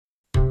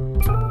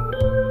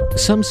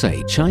Some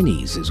say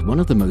Chinese is one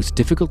of the most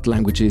difficult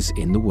languages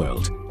in the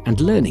world, and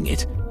learning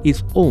it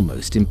is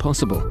almost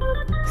impossible.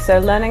 So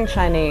learning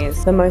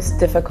Chinese, the most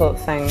difficult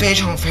thing. 非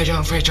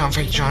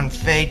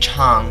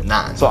常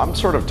难. So I'm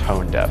sort of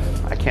tone deaf.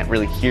 I can't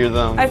really hear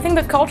them. I think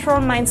the cultural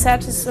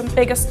mindset is the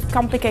biggest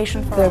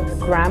complication for The us.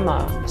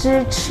 grammar.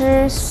 知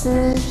吃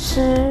思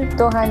诗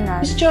都很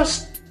难 It's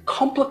just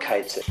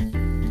complicated.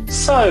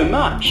 So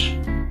much.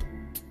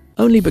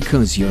 Only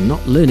because you're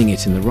not learning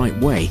it in the right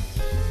way.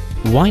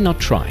 Why not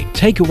try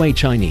Takeaway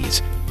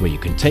Chinese, where you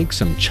can take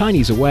some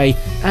Chinese away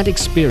and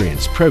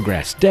experience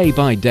progress day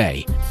by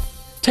day.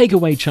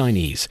 Takeaway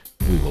Chinese,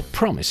 we will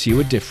promise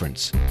you a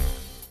difference.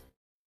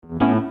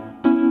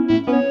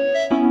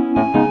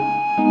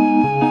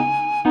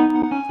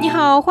 你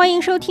好，欢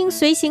迎收听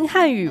随行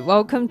汉语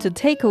Welcome to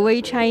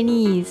Takeaway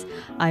Chinese.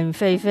 I'm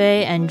Fei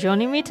Fei and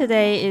joining me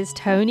today is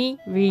Tony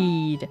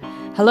Reed.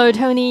 Hello,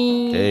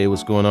 Tony. Hey,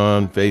 what's going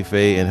on, Fei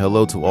Fei? And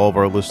hello to all of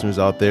our listeners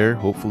out there.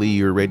 Hopefully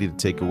you're ready to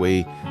take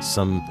away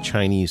some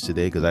Chinese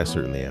today, because I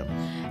certainly am.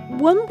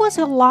 When was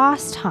the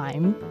last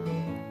time,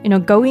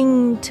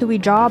 going to a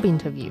job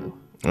interview?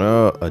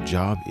 A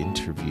job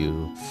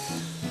interview.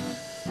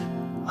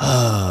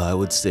 I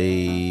would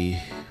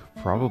say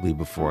probably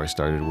before I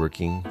started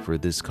working for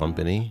this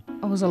company.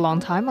 It was a long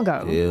time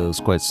ago. It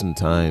was quite some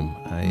time.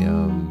 I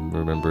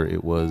remember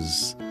it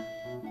was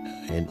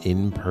an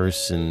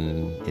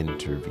in-person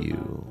interview.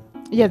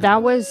 Yeah,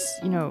 that was,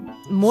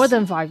 more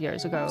than 5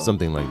 years ago.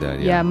 Something like that,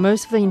 Yeah,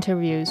 most of the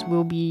interviews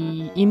will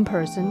be in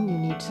person. You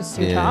need to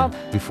suit up.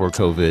 Before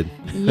COVID.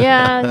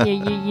 Yeah,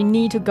 you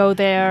need to go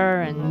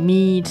there and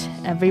meet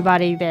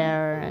everybody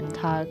there and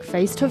talk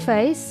face to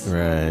face.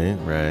 Right.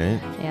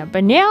 Yeah,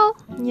 but now,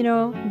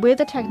 with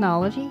the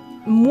technology,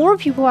 more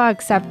people are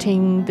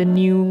accepting the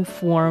new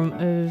form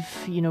of,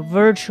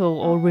 virtual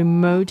or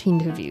remote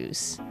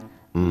interviews.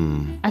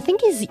 I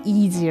think it's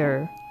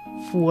easier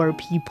for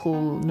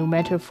people, no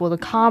matter for the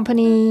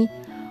company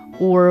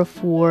or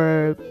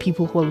for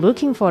people who are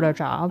looking for a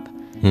job.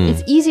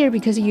 It's easier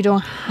because you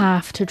don't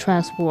have to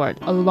transport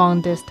a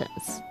long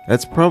distance.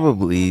 That's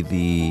probably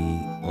the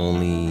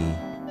only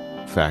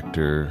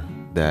factor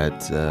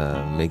that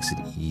makes it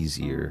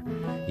easier.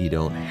 You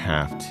don't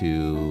have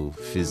to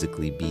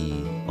physically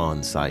be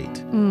on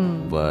site.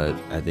 But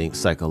I think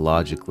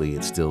psychologically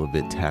it's still a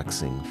bit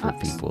taxing for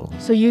people.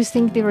 So you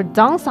think there are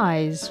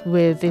downsides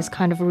with this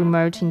kind of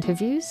remote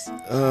interviews?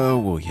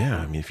 Well, yeah.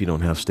 I mean, if you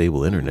don't have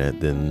stable internet,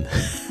 then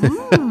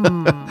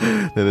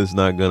then it's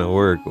not going to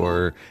work.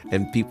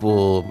 And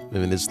people,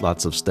 there's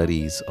lots of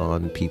studies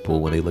on people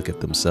when they look at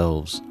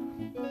themselves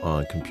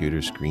on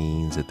computer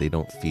screens that they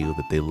don't feel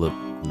that they look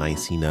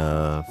nice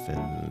enough,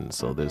 and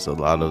so there's a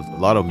lot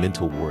of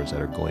mental wars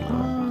that are going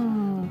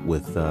on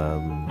with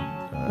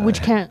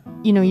which can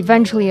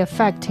eventually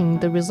affecting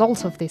the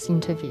results of this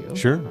interview.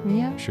 Sure.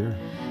 Yeah. Sure.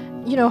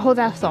 Hold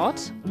that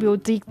thought. We'll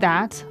dig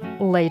that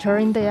later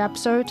in the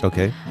episode.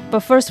 Okay. But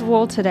first of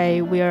all,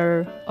 today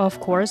we're of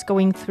course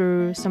going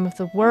through some of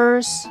the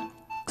words,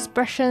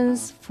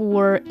 expressions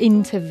for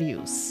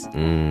interviews,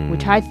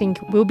 which I think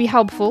will be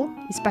helpful,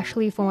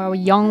 especially for our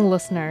young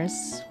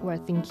listeners who are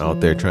thinking out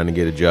there trying to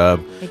get a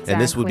job. Exactly.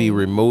 And this would be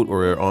remote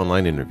or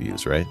online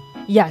interviews, right?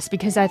 Yes,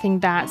 because I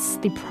think that's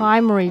the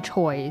primary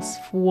choice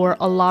for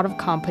a lot of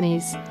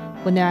companies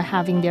when they're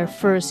having their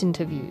first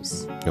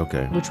interviews.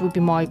 Okay. Which would be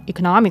more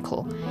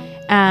economical.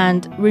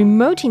 And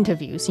remote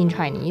interviews in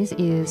Chinese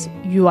is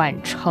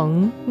远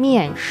程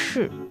面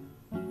试.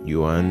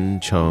 远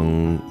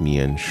程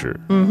面试.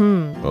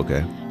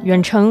 Okay.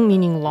 远程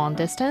meaning long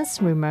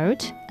distance,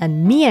 remote,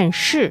 and 面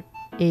试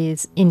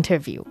is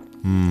interview.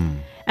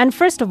 And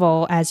first of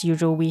all, as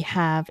usual, we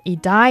have a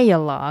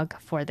dialogue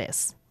for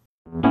this.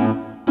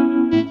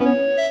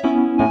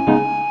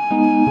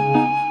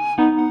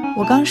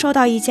 我刚收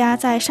到一家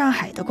在上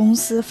海的公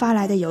司发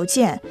来的邮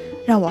件，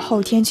让我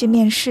后天去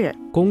面试。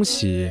恭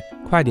喜，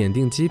快点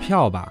订机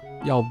票吧，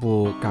要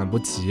不赶不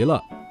及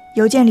了。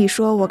邮件里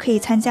说我可以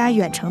参加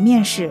远程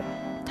面试，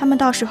他们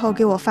到时候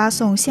给我发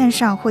送线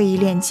上会议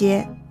链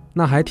接。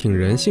那还挺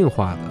人性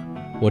化的。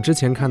我之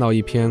前看到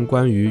一篇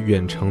关于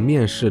远程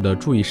面试的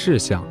注意事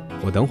项，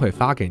我等会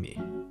发给你。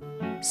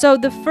So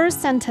the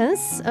first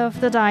sentence of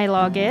the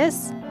dialogue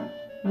is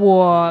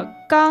我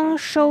刚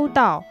收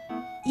到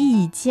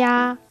一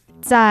家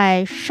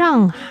在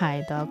上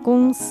海的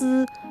公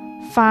司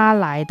发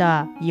来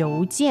的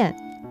邮件，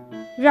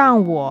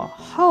让我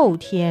后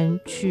天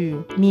去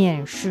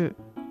面试。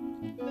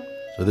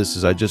So this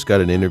is, I just got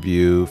an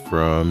interview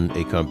from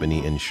a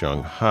company in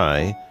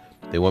Shanghai.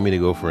 They want me to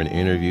go for an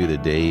interview the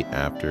day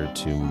after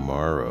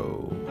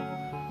tomorrow.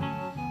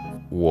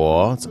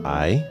 我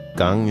I,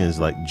 刚 is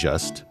like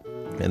just,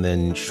 and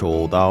then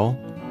收到.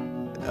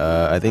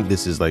 I think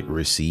this is like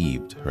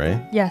received, right?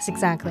 Yes,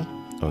 exactly.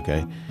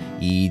 Okay.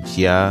 一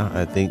家,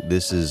 I think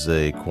this is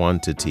a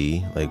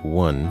quantity, like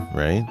one,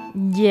 right?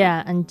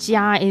 Yeah, and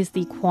家 is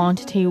the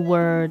quantity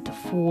word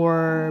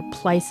for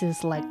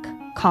places like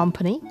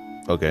company.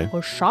 Okay.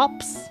 Or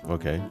shops.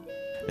 Okay.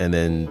 And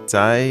then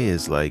在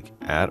is like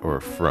at or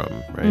from,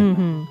 right?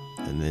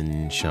 And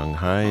then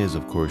Shanghai is,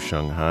 of course,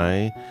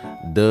 Shanghai.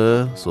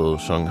 De, so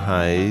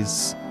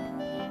Shanghai's.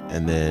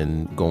 And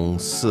then 公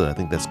司, I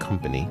think that's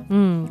company.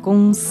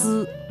 公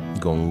司.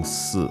 公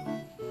司.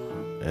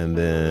 And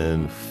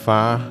then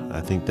fa,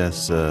 I think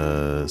that's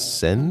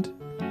send.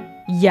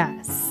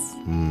 Yes.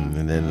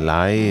 And then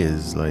lai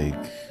is like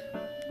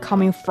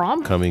Coming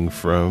from.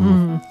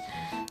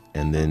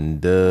 And then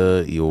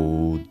the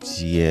邮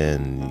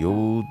件.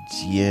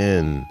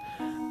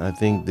 I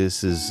think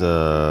this is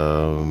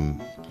a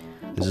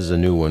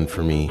new one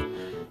for me.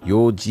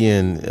 邮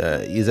件,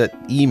 is that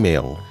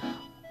email?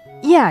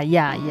 Yeah.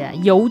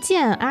 邮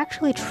件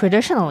actually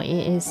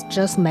traditionally is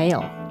just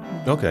mail.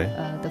 Okay.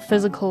 The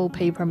physical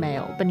paper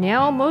mail. But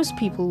now most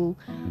people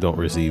don't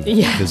receive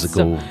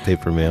physical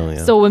paper mail.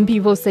 Yeah. So when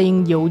people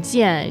saying 邮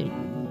件,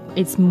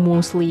 it's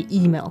mostly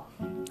email.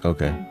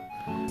 Okay.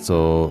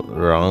 So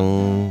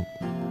让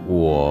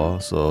我,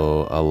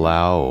 so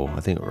allow.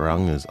 I think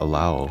让 is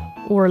allow.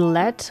 Or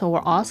let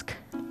or ask.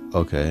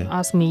 Okay.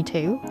 Ask me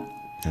too.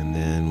 And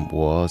then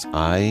was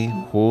I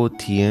后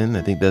天,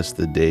 I think that's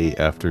the day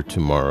after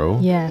tomorrow.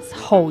 Yes,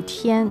 后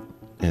天.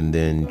 And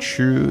then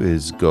去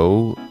is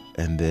go.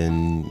 And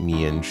then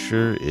面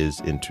试 is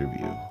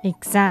interview.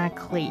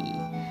 Exactly.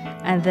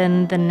 And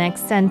then the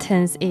next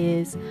sentence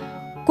is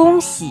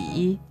恭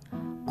喜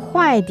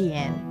快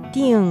点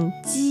订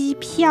机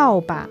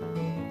票吧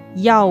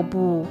要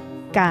不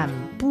赶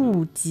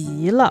不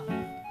及了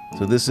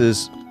So this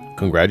is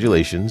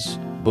congratulations.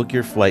 Book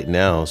your flight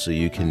now so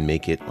you can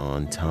make it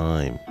on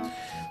time.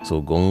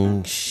 So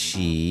恭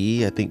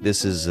喜, I think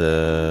this is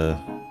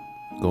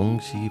恭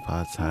喜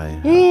发财.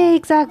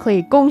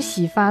 Exactly. 恭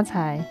喜发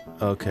财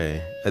Okay.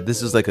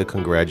 This is like a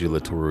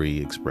congratulatory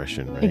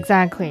expression, right?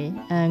 Exactly.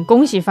 And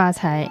恭喜发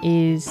财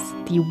is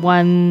the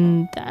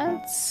one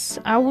that's,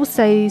 I would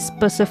say,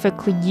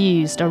 specifically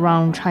used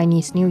around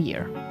Chinese New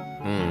Year.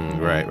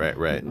 Right.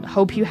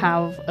 Hope you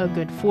have a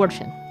good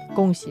fortune.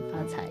 恭喜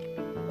发财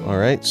All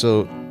right.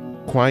 So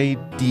快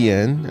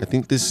点, I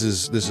think this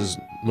is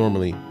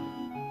normally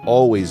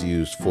always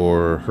used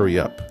for hurry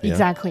up. Yeah?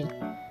 Exactly.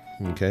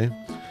 Okay.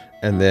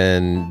 And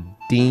then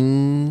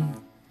订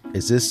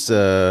is this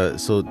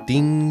so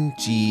订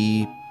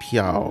机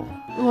票?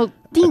 Well,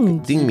 订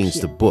Ding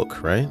means to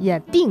book, right? Yeah,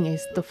 订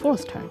is the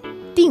fourth term.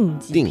 订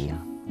机票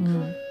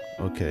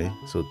Okay,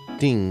 so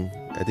订,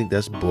 I think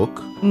that's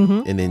book.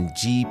 Mm-hmm. And then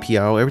机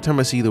票, every time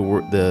I see the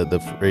word,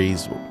 the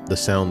phrase, the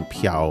sound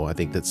票, I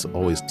think that's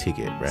always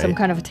ticket, right? Some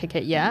kind of a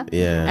ticket, yeah.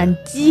 Yeah. And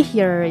机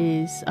here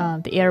is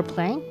the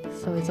airplane,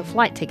 so it's a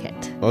flight ticket.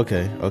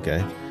 Okay.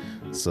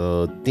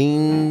 So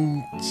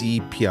订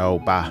机票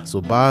吧. So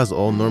吧 is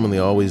all normally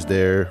always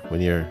there when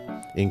you're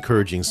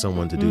encouraging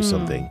someone to do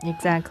something.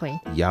 Exactly.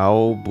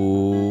 要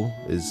不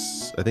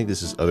is, I think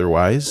this is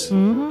otherwise.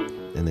 Mm-hmm.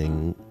 And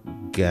then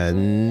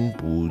赶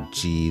不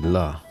及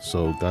了.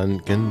 So 赶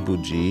不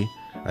及,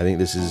 I think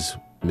this is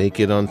make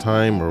it on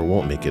time or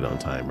won't make it on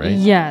time, right?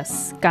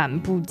 Yes, 赶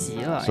不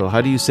及了 So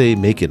how do you say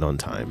make it on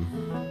time?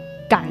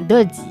 赶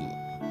得及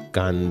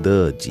赶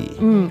得及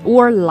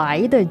or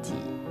来得及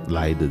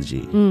来得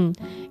及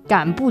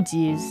赶不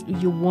及 is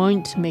you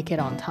won't make it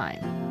on time.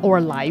 Or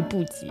来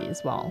不及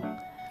as well.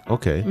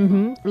 Okay.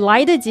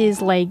 来得及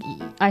is like,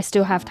 I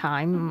still have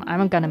time.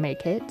 I'm gonna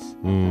make it.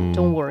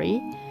 Don't worry.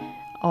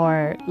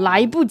 Or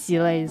来不及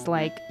了 is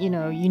like, you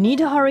need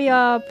to hurry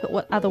up.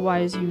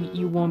 Otherwise,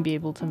 you won't be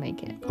able to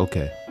make it.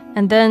 Okay.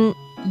 And then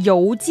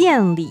邮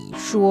件里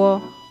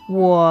说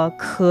我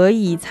可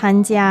以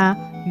参加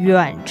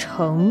远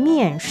程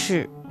面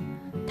试，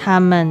他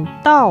们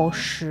到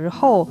时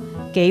候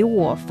给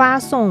我发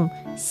送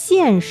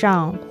线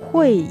上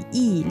会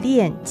议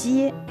链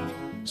接。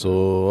 So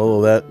all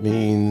of that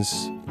means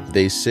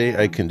they say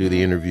I can do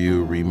the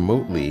interview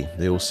remotely.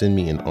 They will send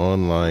me an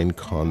online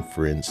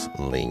conference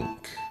link.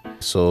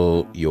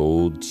 So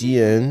邮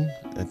件,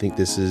 I think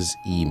this is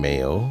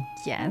email.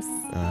 Yes.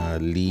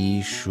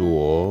 li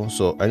shuo.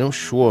 So I know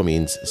shuo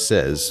means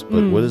says,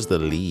 but what is the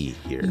li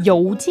here?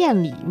 邮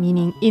件里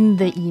meaning in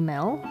the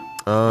email.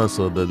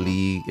 So the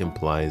li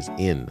implies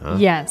in, huh?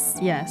 Yes.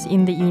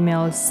 In the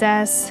email it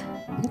says.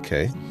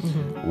 Okay.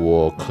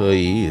 我可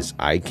以 is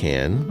I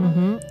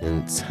can.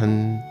 And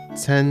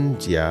参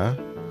加,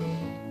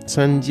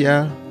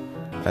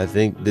 I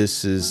think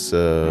this is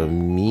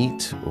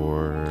meet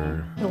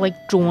or Like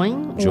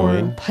join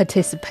or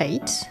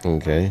participate.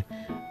 okay.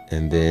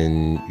 And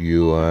then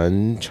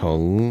远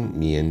程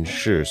面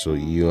试. So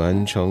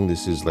远程,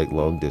 this is like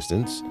long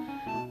distance.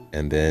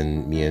 And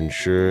then 面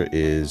试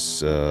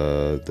is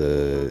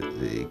the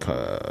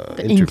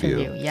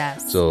interview.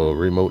 Yes. So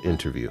remote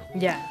interview.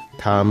 Yeah.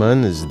 他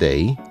们 is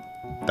they.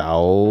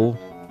 到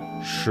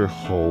时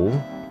候,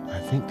 I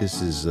think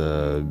this is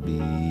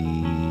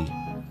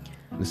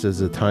this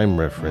is a time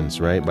reference,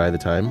 right? By the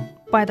time?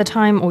 By the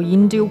time or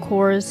in due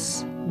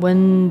course,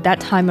 when that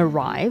time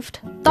arrived,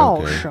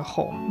 到时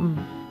候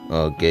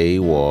给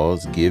我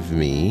is give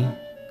me.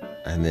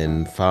 And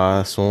then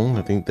发送,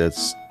 I think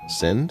that's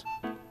send.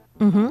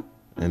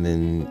 And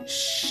then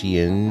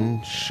线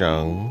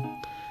上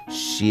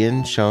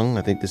线上,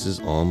 I think this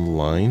is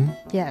online.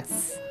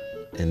 Yes.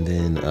 And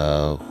then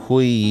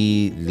会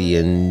议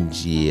连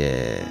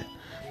接.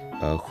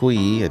 会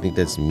议, I think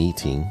that's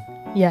meeting.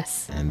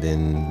 Yes. And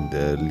then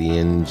the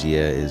连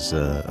接 is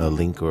a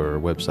link or a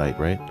website,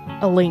 right?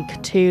 A link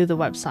to the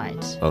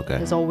website. Okay.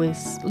 There's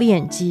always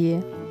链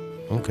接.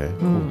 Okay,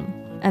 cool.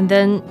 And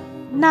then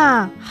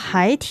那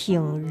还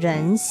挺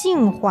人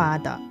性化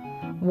的。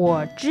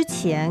我之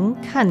前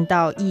看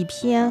到一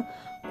篇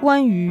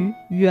关于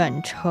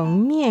远程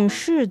面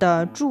试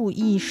的注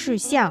意事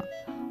项，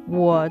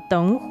我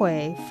等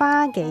会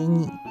发给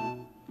你。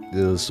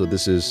So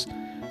that's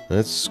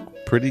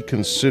pretty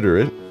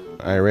considerate.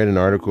 I read an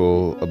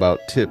article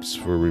about tips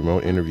for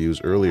remote interviews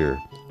earlier.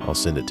 I'll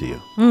send it to you.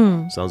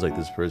 Sounds like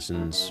this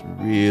person's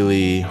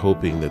really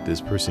hoping that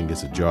this person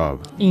gets a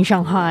job. In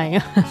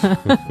Shanghai.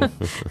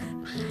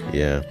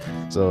 Yeah.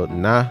 So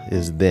那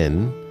is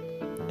then,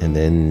 and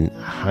then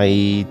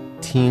还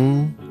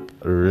挺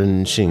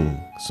人性.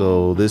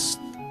 So this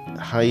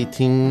还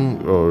挺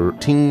or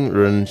挺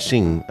人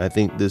性, I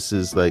think this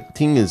is like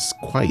挺 is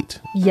quite.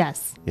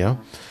 Yes. Yeah.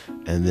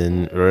 And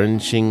then 人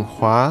性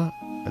化,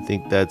 I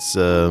think that's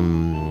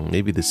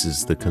maybe this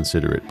is the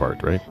considerate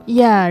part, right?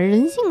 Yeah,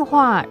 人性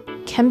化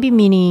can be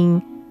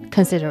meaning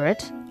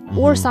considerate,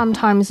 or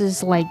sometimes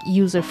it's like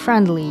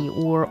user-friendly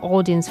or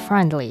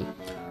audience-friendly.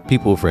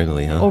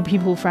 People-friendly, huh? Or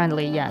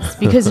people-friendly, yes.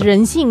 Because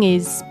人性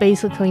is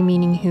basically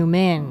meaning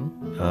humane.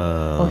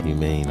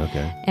 Humane,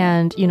 okay.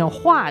 And,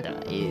 化的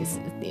is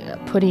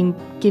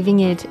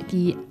giving it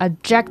the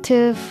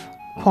adjective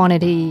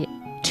quantity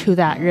to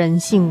that 人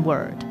性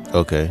word.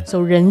 Okay.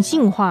 So 人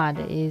性化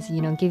的 is,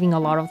 giving a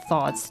lot of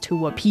thoughts to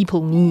what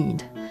people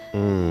need.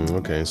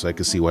 Okay, so I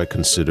can see why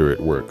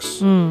considerate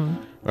works. All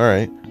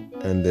right.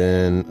 And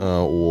then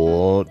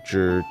我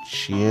之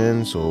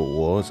前, so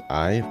我 is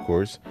I, of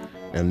course.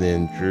 And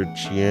then 之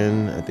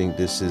前, I think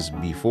this is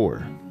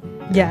before.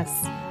 Yes.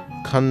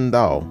 看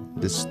到,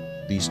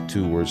 these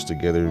two words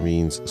together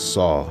means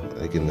saw,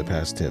 like in the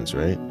past tense,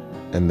 right?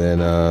 And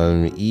then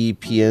一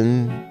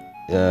篇,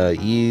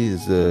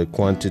 is the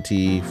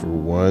quantity for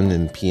one,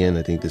 and pian,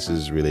 I think this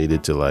is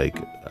related to like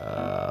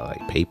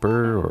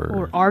paper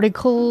or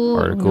article.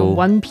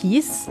 One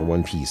piece. Or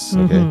one piece,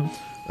 okay.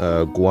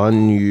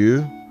 关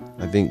于,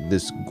 I think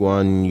this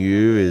关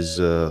于 is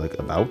like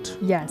about.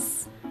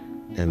 Yes.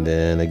 And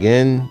then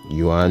again,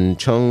 远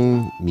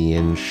程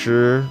面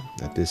试,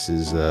 that this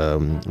is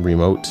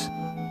remote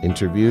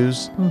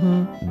interviews.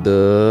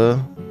 的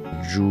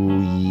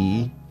注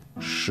意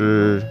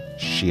事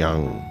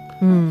项.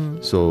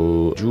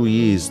 So 注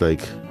意 is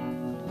like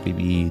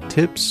maybe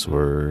tips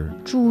or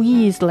注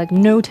意 is like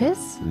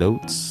notice.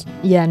 Notes.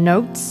 Yeah,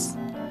 notes.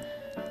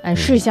 And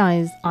事项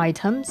is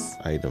items.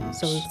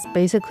 So it's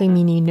basically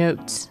meaning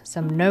notes.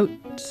 Some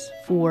notes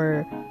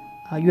for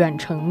远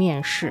程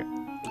面试.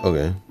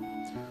 Okay.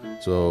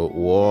 So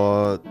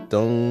我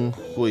等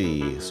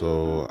会.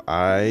 So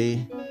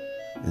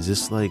is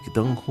this like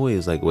等会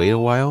is like wait a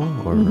while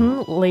or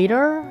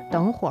later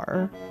等会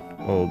儿.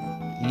 Oh,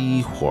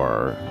 一会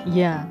儿.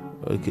 Yeah.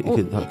 Okay,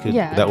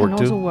 yeah, that work can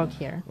too? also work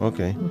here.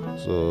 Okay.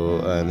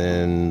 So and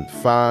then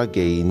发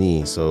给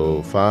你.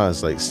 So 发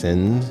is like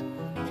send,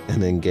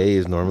 and then 给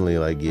is normally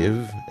like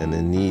give, and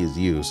then 你 is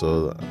you.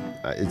 So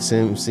it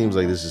seems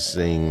like this is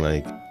saying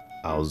like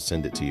I'll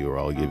send it to you or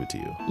I'll give it to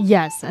you.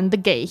 Yes, and the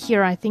给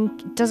here I think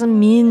doesn't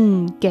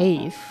mean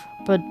gave,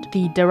 but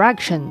the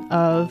direction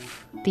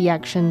of the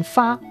action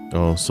发.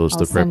 Oh, so it's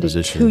I'll the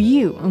preposition. Send it to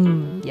you.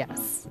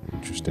 Yes.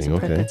 Interesting.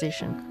 It's a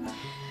preposition.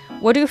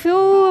 What do you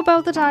feel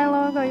about the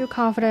dialogue? Are you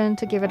confident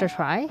to give it a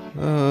try?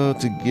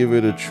 To give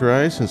it a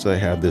try, since I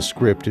have the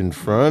script in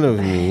front of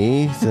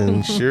me,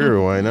 then sure,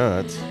 why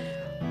not?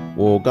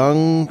 我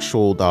刚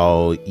收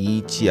到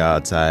一家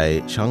在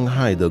上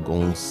海的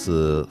公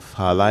司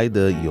发来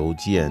的邮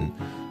件，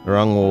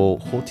让我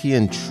后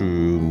天去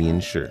面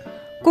试。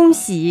恭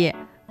喜，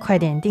快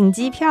点订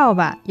机票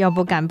吧，要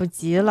不赶不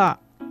及了。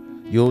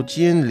邮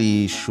件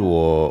里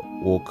说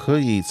我可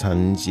以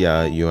参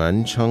加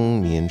远程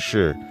面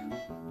试。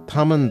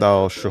他们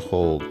到时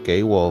候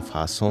给我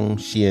发送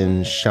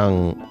线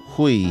上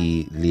会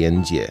议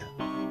链接。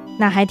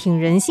那还挺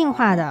人性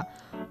化的。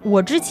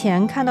我之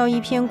前看到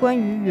一篇关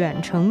于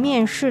远程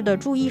面试的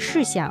注意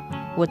事项，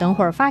我等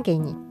会儿发给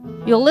你。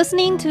You're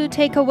listening to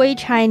Takeaway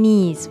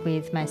Chinese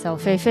with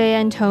myself, Feifei,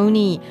 and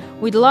Tony.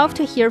 We'd love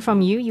to hear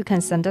from you. You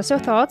can send us your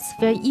thoughts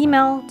via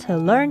email to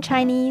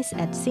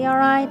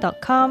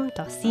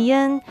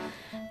learnchinese@cri.com.cn.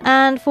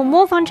 And for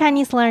more fun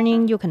Chinese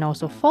learning, you can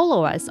also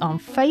follow us on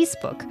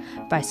Facebook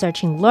by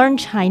searching Learn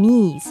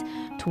Chinese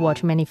to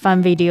watch many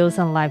fun videos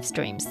and live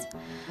streams.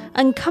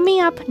 And coming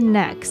up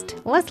next,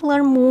 let's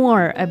learn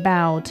more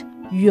about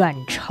远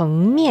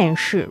程面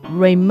试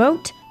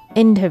remote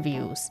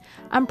interviews.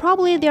 And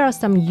probably there are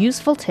some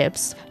useful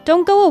tips.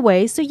 Don't go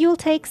away so you'll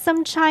take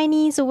some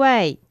Chinese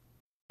away.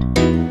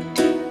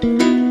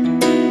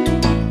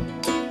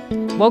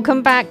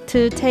 Welcome back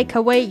to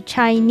Takeaway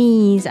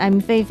Chinese.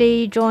 I'm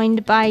Feifei,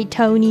 joined by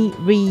Tony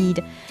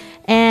Reed.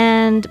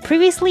 And And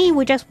previously,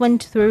 we just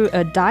went through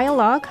a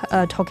dialogue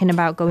talking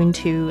about going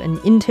to an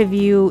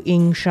interview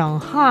in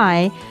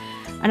Shanghai.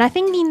 And I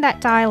think in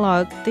that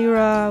dialogue, there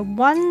are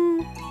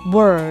one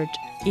word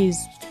is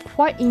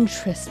quite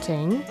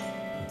interesting,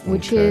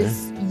 which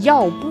is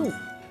要不.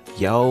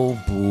 要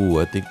不,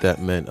 I think that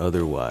meant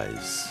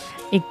otherwise.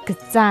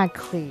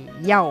 Exactly.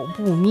 要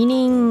不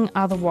meaning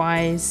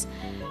otherwise.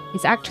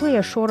 It's actually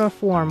a shorter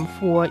form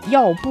for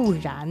要不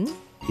然.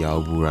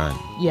 要不然.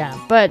 Yeah,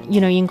 but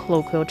in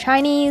colloquial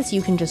Chinese,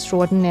 you can just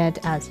shorten it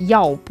as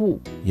要不.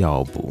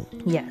 要不.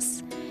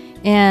 Yes.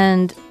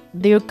 And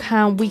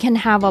we can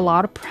have a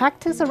lot of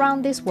practice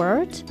around this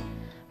word.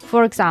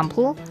 For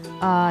example,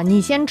 你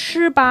先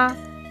吃吧，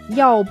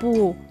要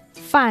不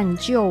饭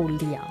就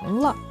凉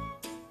了.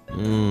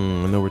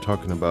 I know we're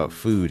talking about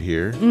food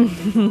here.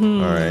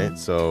 All right,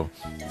 so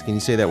can you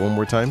say that one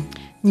more time?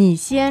 你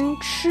先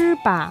吃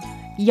吧，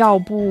要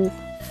不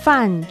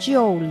饭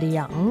就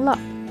凉了.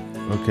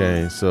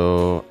 Okay,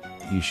 so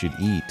you should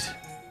eat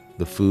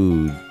the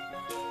food,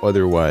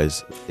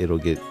 otherwise it'll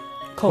get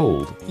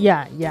cold.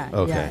 Yeah,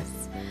 Okay. yes.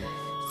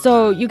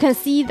 So you can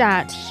see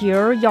that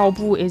here, 要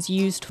不 is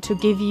used to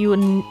give you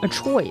a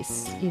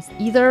choice. It's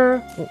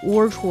either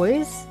or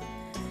choice.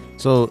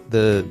 So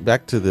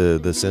back to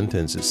the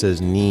sentence, it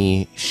says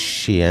你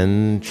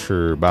先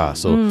吃吧.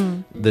 So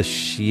the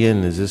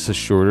先, is this a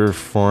shorter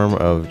form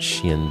of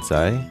现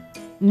在?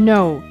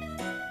 No,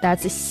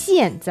 that's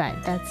现在.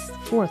 That's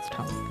fourth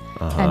tone.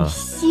 And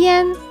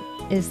先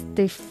is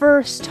the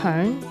first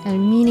tone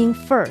and meaning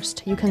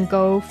first. You can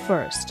go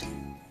first.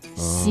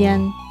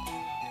 先.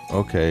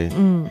 Okay,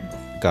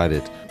 got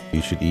it.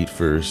 You should eat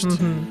first.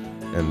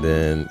 And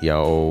then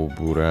要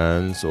不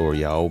然 or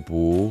要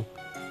不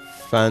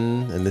饭,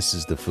 and this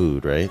is the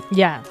food, right?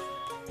 Yeah.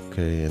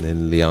 Okay, and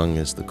then 凉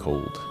is the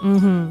cold.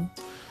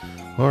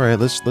 All right,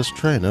 let's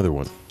try another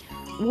one.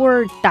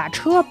 Or 打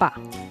车吧，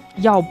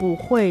要不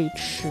会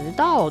迟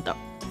到的.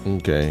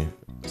 Okay,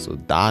 so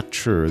打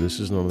车, this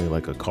is normally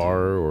like a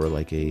car or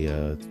like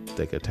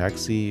a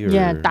taxi. Or...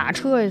 Yeah, 打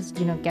车 is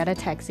get a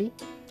taxi.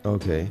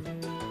 Okay,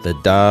 the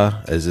da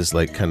is this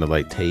like kind of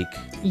like take.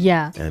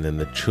 Yeah. And then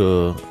the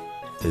车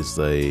is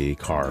a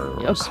car.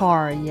 A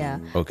car, yeah.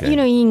 Okay. In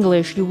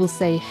English, you will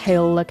say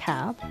hail a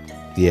cab.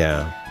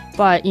 Yeah.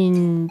 But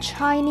in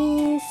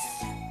Chinese,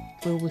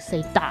 we will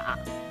say 打.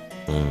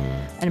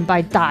 And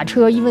by 打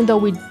车, even though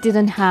we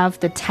didn't have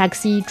the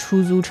taxi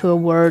出租车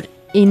word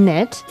in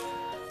it,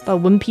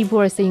 but when people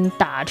are saying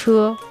打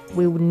车,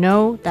 we would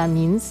know that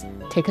means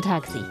take a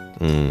taxi.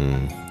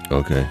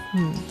 Okay.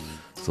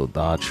 So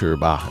打车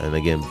吧, and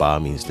again, 吧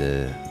means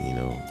to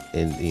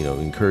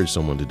encourage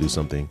someone to do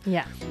something.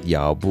 Yeah.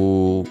 要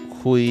不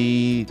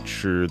会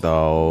迟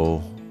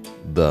到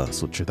的,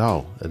 so 迟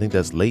到, I think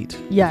that's late.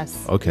 Yes.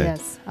 Okay.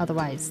 Yes.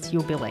 Otherwise,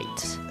 you'll be late.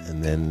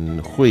 And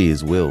then 会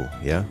is will,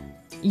 yeah?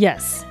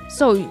 Yes.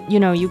 So,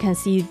 you can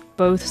see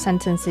both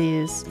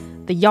sentences.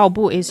 The 要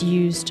不 is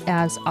used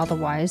as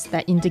otherwise,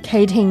 that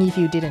indicating if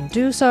you didn't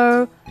do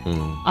so.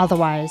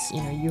 Otherwise,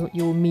 you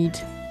will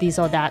meet these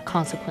or that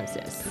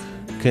consequences.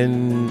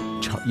 Can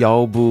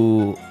要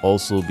不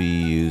also be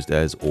used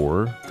as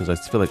or? Because I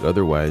feel like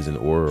otherwise and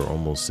or are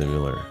almost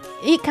similar.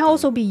 It can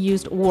also be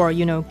used or,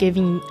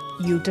 giving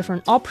you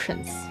different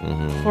options.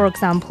 For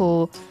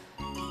example,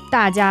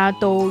 大家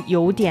都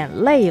有点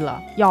累了，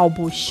要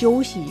不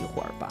休息一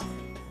会儿吧.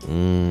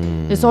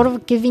 It's sort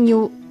of giving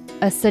you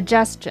a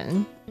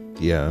suggestion.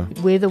 Yeah.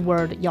 With the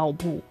word 要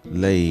不.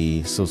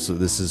 累, so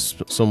this is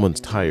someone's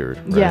tired,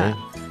 right? Yeah.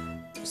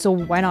 So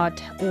why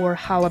not? Or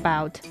how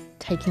about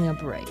taking a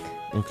break?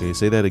 Okay,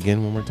 say that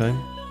again one more time.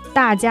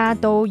 大家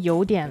都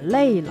有点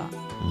累了，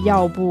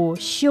要不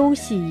休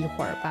息一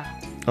会儿吧.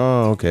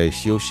 Oh, okay.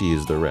 休息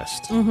is the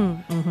rest.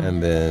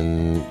 And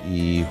then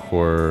一会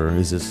儿,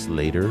 is this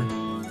later?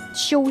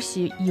 休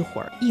息一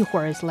会儿, 一会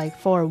儿 is like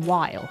for a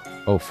while.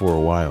 Oh, for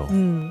a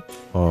while.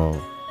 Oh.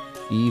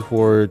 一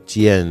会儿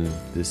见,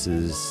 this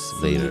is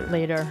later.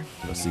 Later.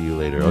 I'll see you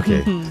later.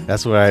 Okay.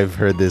 That's where I've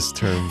heard this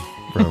term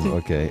from.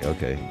 Okay,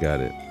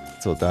 got it.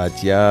 So 大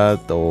家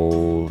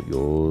都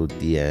有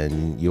点,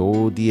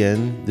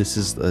 this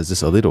is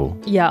this a little?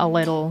 Yeah, a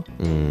little.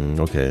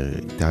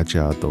 Okay. 大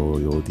家都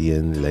有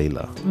点累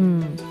了.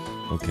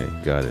 Okay,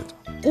 got it.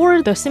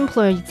 Or the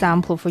simpler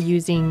example for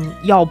using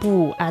要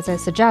不 as a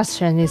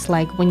suggestion is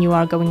like when you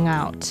are going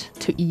out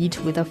to eat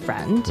with a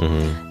friend.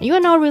 You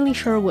are not really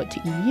sure what to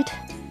eat.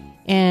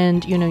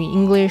 And, in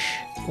English,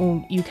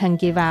 you can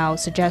give out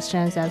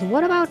suggestions as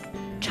what about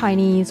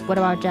Chinese? What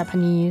about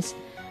Japanese?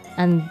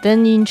 And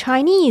then in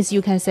Chinese,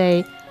 you can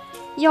say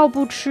要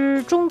不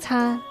吃中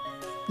餐？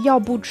要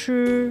不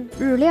吃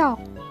日料？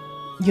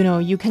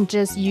 You can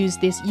just use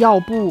this 要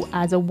不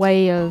as a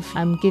way of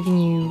I'm giving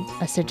you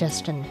a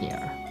suggestion here.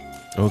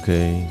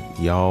 Okay.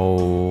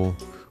 要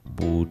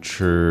不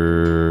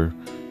吃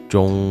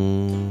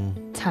中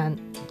餐.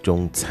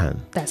 中餐.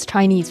 That's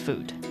Chinese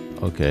food.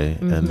 Okay.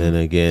 And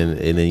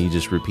then you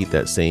just repeat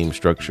that same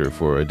structure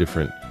for a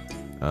different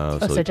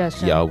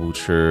suggestion. 要不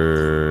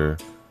吃,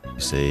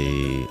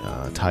 say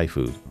Thai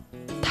food.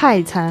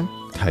 泰餐.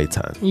太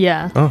惨.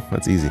 Yeah. Oh,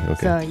 that's easy.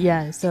 Okay. So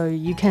yeah, so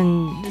you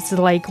can. It's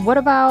like, what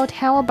about?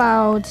 How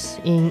about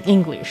in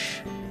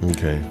English?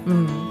 Okay.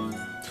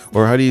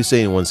 Or how do you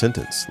say in one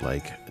sentence?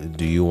 Like,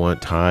 do you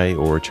want Thai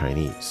or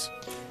Chinese?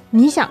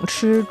 你想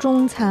吃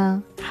中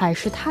餐还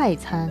是泰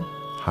餐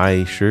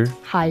？Hi, sure.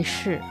 还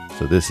是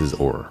So this is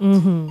or.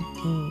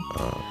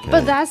 Okay.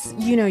 But that's,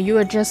 you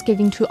are just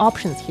giving two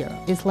options here.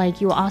 It's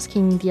like you're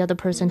asking the other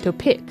person to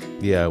pick.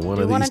 Yeah, one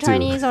Do you of want these a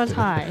Chinese two. or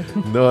Thai?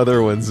 No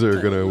other ones are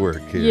gonna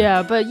work here.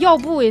 Yeah, but 要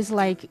不 is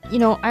like,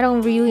 I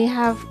don't really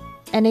have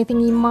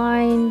anything in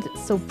mind.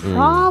 So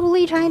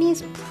probably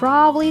Chinese,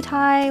 probably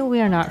Thai.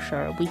 We are not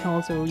sure. We can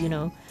also,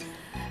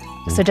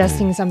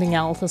 suggesting something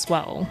else as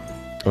well.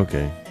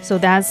 Okay. So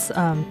that's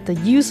the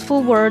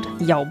useful word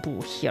要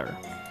不 here.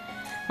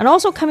 And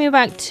also coming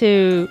back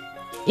to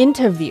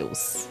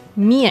interviews,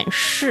 面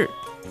试.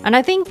 And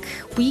I think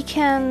we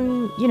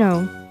can,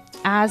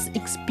 as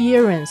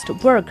experienced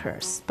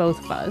workers, both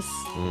of us,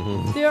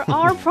 there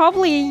are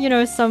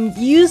probably, some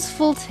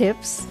useful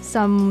tips,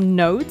 some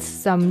notes,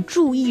 some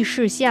注意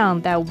事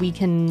项 that we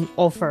can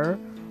offer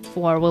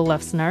for our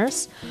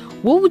listeners.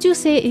 What would you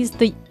say is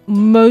the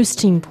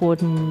most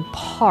important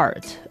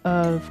part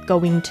of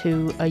going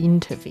to an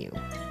interview?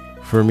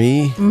 For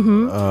me,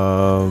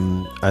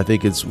 I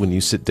think it's when you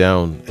sit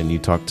down and you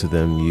talk to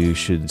them, you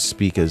should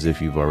speak as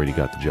if you've already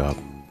got the job.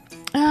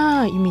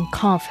 Ah, you mean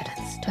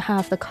confidence, to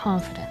have the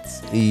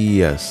confidence.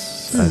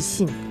 Yes. 自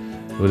信.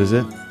 What is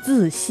it?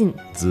 自信.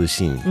 自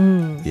信.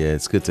 Yeah,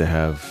 it's good to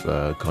have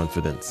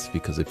confidence,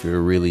 because if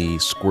you're really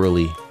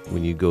squirrely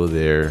when you go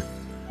there,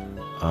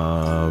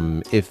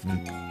 if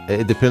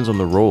it depends on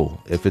the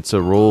role. If it's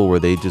a role where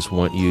they just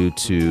want you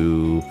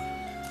to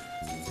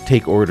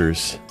take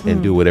orders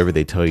and do whatever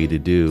they tell you to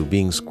do,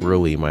 being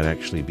squirrely might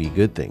actually be a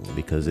good thing,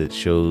 because it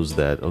shows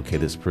that, okay,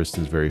 this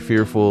person's very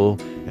fearful,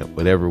 and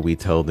whatever we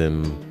tell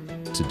them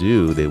to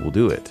do, they will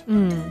do it.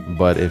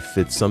 But if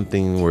it's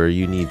something where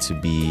you need to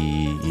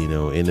be,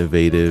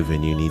 innovative,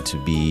 and you need to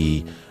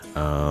be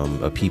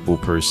a people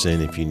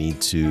person, if you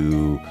need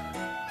to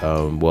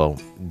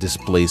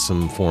display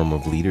some form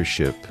of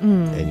leadership,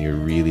 and you're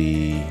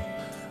really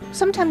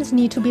Sometimes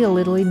need to be a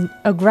little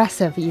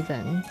aggressive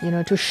even,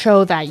 to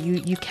show that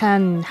you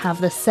can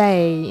have the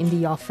say in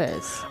the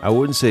office. I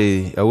wouldn't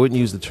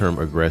use the term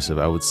aggressive.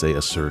 I would say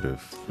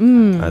assertive.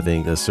 I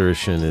think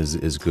assertion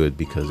is good,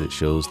 because it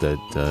shows that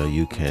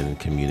you can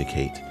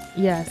communicate.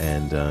 Yes.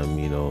 And,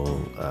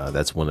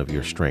 that's one of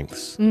your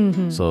strengths.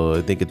 So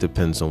I think it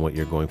depends on what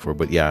you're going for.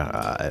 But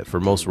yeah, for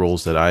most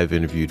roles that I've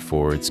interviewed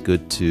for, it's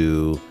good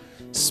to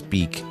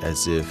speak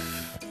as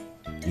if,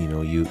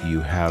 you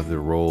have the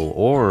role,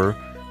 or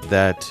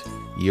that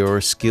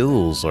your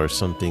skills are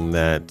something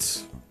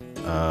that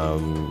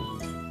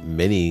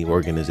many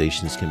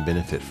organizations can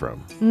benefit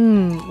from.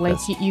 Like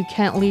you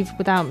can't live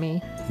without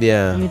me.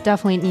 Yeah. You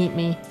definitely need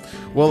me.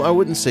 Well, I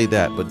wouldn't say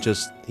that, but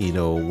just,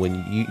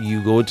 when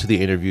you go into the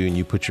interview and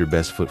you put your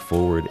best foot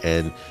forward,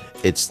 and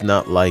it's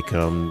not like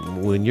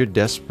when you're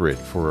desperate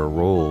for a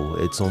role,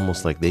 it's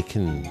almost like they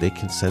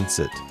can sense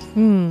it.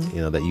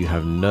 That you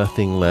have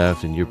nothing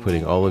left and you're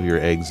putting all of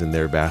your eggs in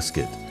their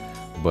basket.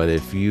 But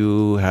if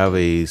you have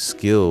a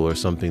skill or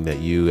something that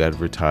you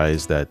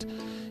advertise that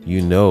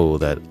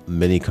that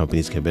many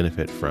companies can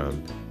benefit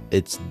from,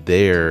 it's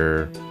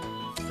their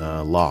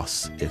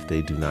loss if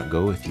they do not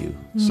go with you.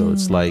 So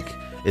it's like,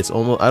 it's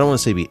almost, I don't want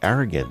to say be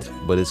arrogant,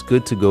 but it's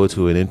good to go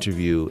to an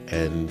interview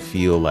and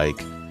feel like,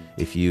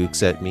 if you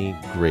accept me,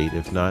 great.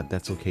 If not,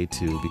 that's okay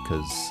too,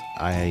 because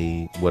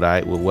what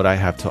I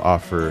have to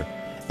offer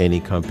any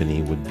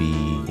company would be,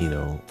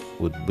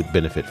 would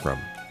benefit from.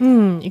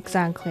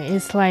 Exactly.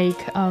 It's like,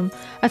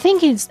 I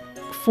think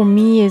for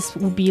me, it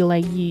would be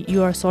like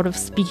you are sort of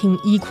speaking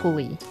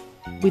equally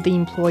with the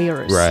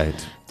employers. Right.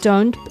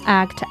 Don't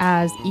act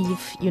as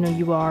if,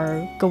 you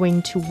are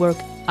going to work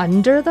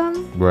under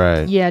them.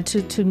 Right. Yeah,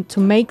 to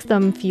make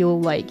them feel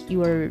like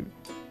you are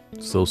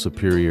so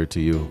superior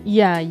to you.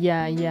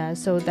 Yeah.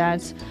 So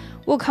that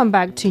we'll come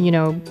back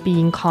to,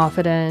 being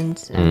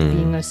confident and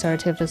being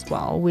assertive as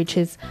well, which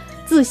is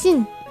自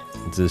信.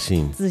 自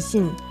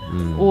信.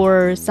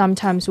 Or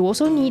sometimes you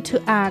also need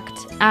to act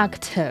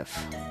active,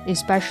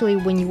 especially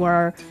when you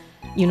are,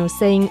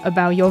 saying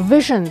about your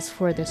visions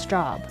for this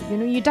job.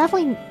 You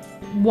definitely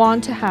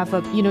want to have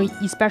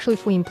especially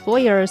for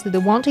employers, they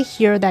want to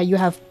hear that you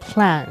have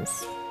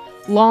plans,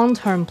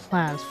 long-term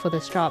plans for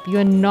this job.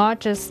 You're not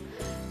just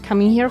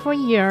coming here for a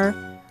year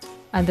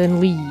and then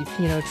leave,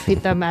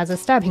 treat them as a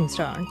stepping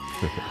stone.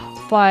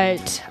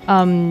 But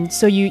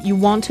so you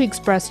want to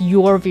express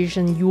your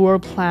vision, your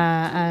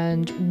plan,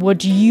 and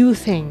what you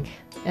think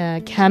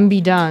can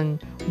be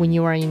done when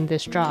you are in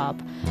this job.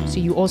 So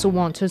you also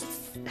want to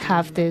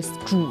have this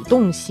主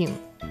动性.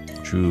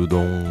 主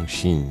动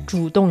性.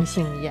 主动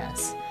性,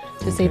 yes.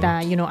 To say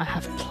that, I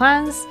have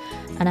plans,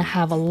 and I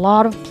have a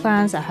lot of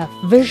plans. I have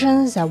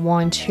visions. I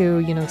want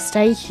to,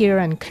 stay here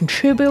and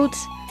contribute.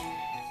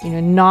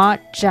 not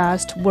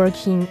just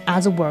working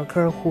as a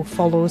worker who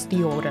follows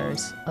the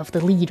orders of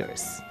the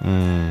leaders.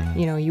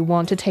 You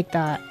want to take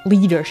that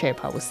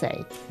leadership, I would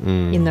say,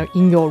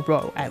 in your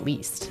role at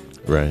least.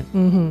 Right.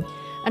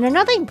 And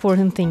another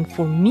important thing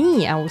for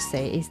me, I would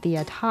say, is the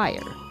attire.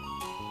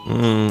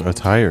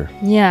 Attire.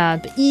 Yeah,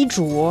 the 衣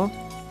着.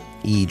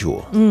 衣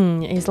着.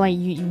 It's like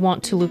you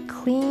want to look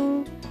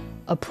clean,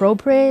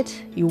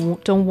 appropriate. You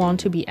don't want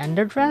to be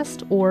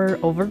underdressed or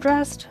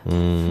overdressed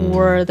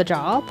for the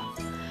job.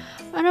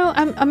 I know,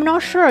 I'm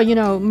not sure,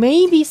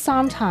 maybe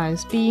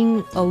sometimes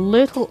being a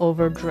little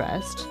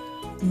overdressed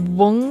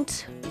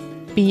won't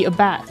be a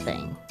bad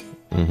thing.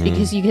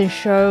 Because you can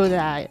show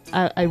that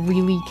I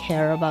really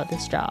care about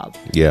this job.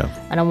 Yeah.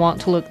 And I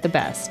want to look the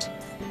best.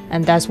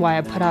 And that's why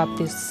I put up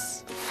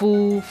this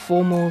full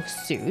formal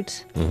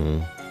suit.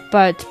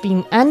 But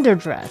being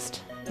underdressed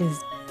is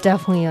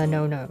definitely a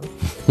no-no.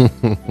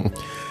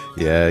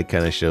 Yeah, it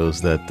kind of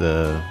shows that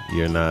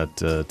you're not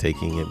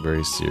taking it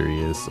very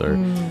serious, or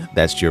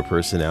that's your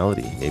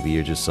personality. Maybe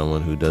you're just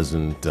someone who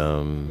doesn't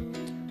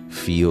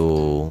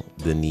feel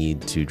the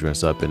need to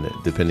dress up in it,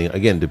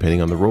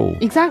 depending on the role.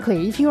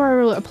 Exactly. If you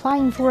are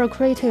applying for a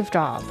creative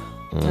job,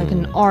 like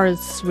an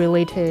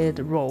arts-related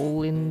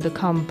role in the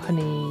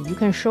company, you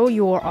can show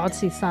your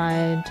artsy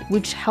side,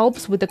 which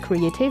helps with the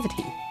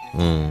creativity.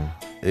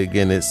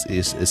 Again,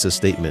 it's a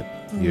statement.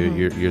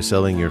 You're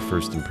selling your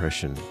first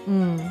impression,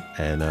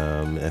 and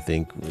I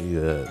think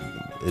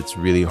it's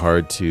really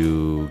hard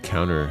to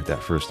counter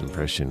that first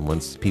impression.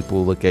 Once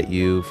people look at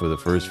you for the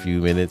first few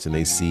minutes and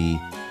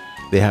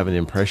they have an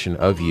impression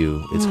of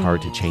you, it's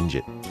hard to change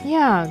it.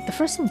 Yeah, the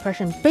first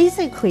impression.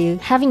 Basically,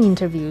 having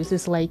interviews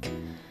is like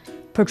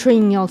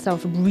portraying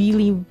yourself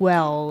really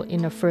well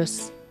in a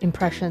first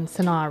impression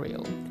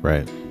scenario.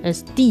 Right.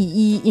 It's 第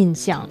一印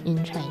象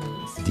in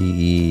Chinese. 第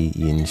一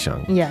印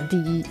象. Yeah, 第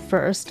一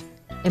first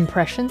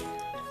impression,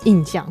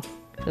 印象.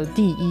 So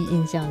第一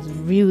印象 is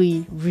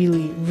really,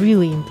 really,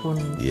 really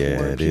important Yeah,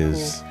 for it people.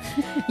 is.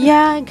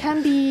 Yeah, it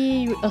can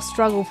be a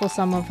struggle for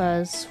some of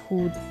us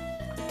who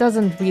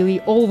doesn't really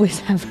always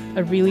have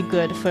a really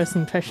good first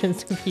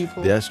impressions to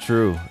people. That's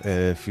true.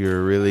 And if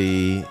you're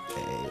really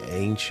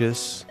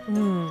anxious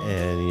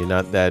and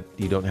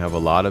you don't have a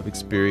lot of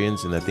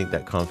experience, and I think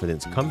that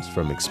confidence comes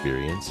from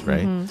experience,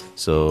 right?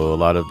 So a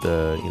lot of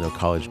the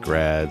college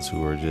grads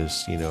who are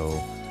just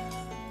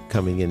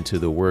coming into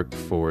the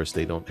workforce,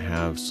 they don't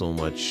have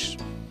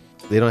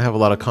a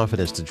lot of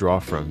confidence to draw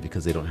from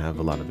because they don't have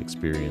a lot of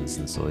experience,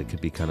 and so it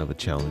could be kind of a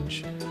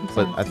challenge.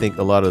 But I think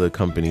a lot of the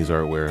companies are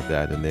aware of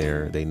that, and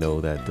they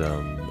know that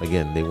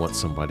again, they want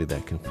somebody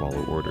that can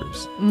follow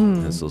orders.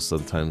 And so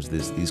sometimes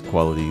these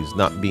qualities,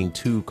 not being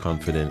too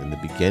confident in the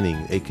beginning,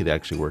 it could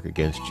actually work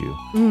against you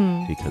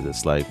because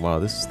it's like, wow,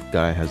 this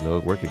guy has no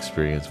work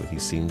experience, but he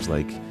seems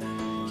like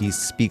he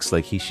speaks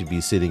like he should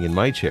be sitting in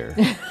my chair,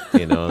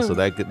 so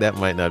that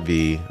might not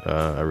be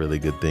a really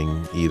good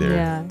thing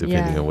either,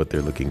 depending on what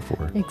they're looking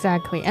for.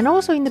 Exactly. And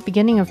also in the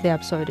beginning of the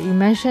episode, you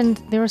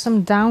mentioned there are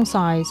some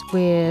downsides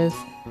with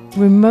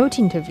remote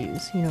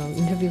interviews,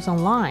 interviews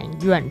online,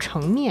 远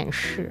程面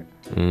试.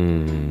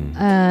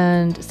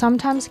 And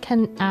sometimes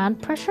can add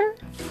pressure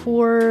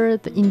for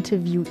the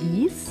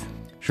interviewees.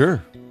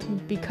 Sure.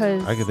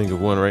 Because I can think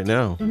of one right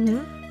now.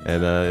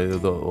 And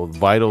the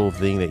vital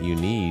thing that you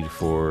need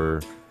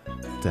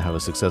to have a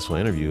successful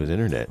interview is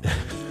internet.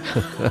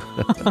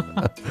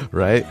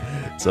 Right?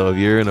 So if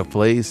you're in a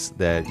place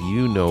that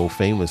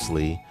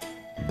famously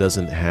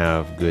doesn't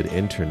have good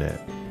internet,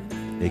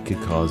 it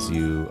could cause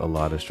you a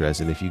lot of stress.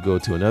 And if you go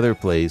to another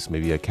place,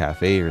 maybe a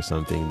cafe or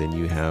something, then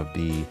you have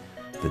the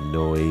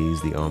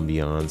noise, the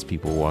ambiance,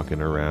 people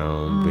walking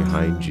around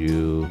behind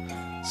you.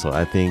 So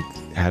I think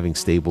having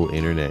stable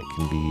internet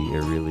can be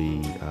a really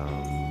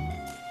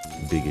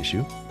big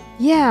issue.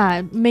 Yeah,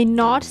 it may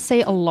not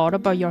say a lot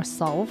about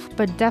yourself,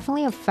 but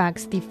definitely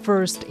affects the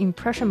first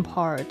impression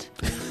part.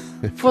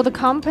 For the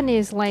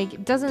companies,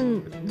 it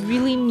doesn't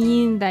really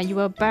mean that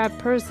you're a bad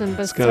person,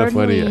 but it's kind of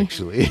funny,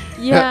 actually.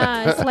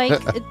 Yeah, it's like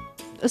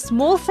a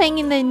small thing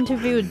in the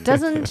interview. It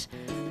doesn't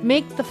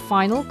make the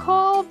final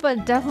call,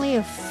 but definitely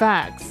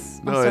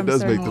affects. No, it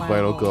does make the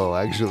final call,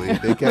 actually.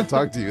 If they can't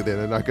talk to you, then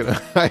they're not going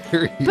to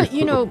hire you. But,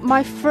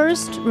 my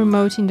first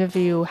remote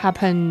interview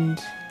happened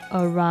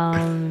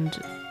around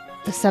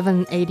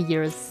 7-8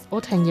 years or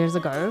 10 years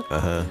ago,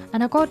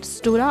 and I got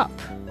stood up.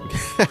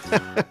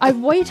 I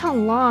wait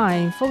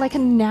online for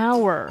an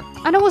hour,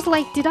 and I was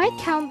like, did I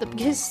count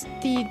because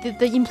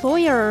the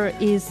employer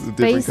is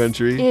based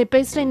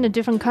in a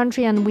different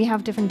country, and we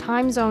have different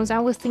time zones. I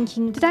was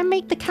thinking, did I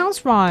make the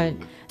counts right?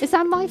 Is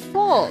that my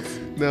fault?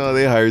 No,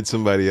 they hired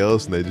somebody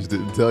else and they just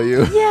didn't tell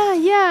you.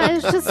 Yeah,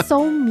 it's just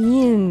so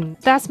mean.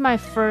 That's my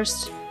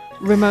first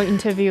remote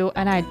interview,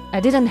 and I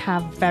didn't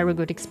have very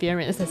good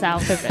experiences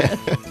out of it.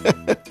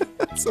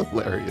 That's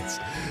hilarious.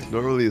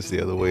 Normally it's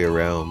the other way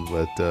around,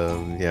 but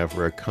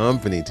for a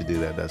company to do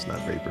that, that's not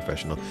very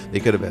professional.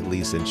 They could have at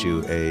least sent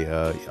you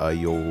a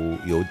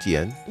邮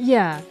件.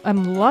 Yeah,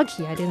 I'm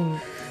lucky I didn't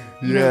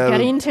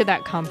get into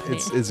that company.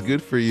 It's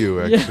good for you,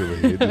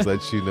 actually. It just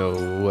lets you know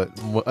what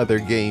other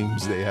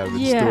games they have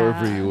in store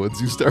for you once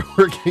you start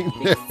working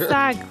there.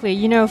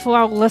 Exactly. For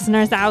our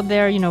listeners out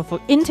there, for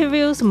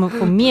interviews,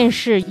 for 面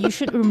试, you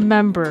should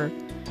remember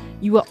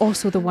you are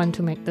also the one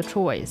to make the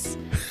choice.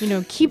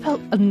 Keep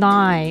an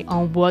eye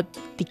on what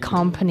the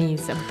company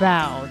is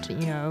about.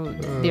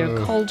 Their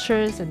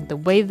cultures and the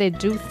way they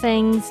do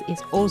things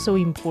is also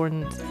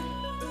important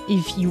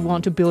if you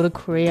want to build a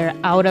career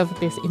out of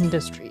this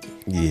industry.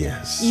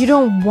 Yes. You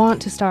don't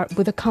want to start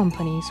with the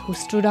companies who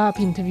stood up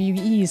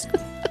interviewees.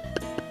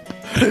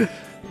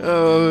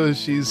 Oh,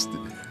 she's...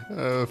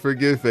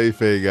 forgive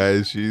Fei,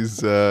 guys.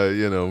 She's,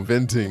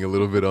 venting a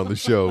little bit on the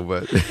show,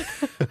 but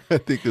I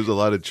think there's a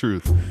lot of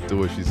truth to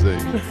what she's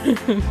saying.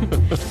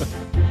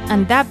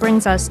 And that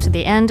brings us to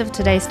the end of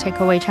today's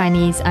Takeaway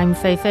Chinese. I'm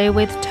Fei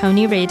with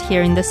Tony Reid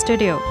here in the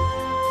studio.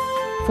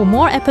 For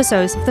more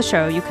episodes of the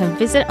show, you can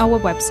visit our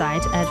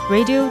website at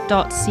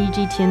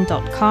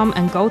radio.cgtn.com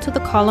and go to the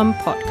column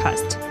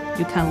podcast.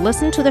 You can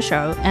listen to the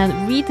show and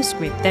read the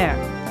script there.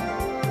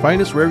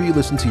 Find us wherever you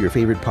listen to your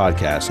favorite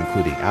podcasts,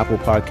 including Apple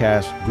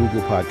Podcasts,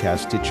 Google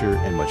Podcasts, Stitcher,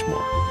 and much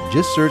more.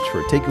 Just search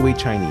for Takeaway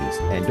Chinese,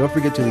 and don't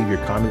forget to leave your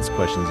comments,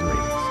 questions, and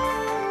ratings.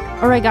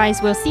 All right,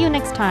 guys, we'll see you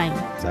next time.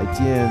 再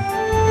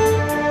见。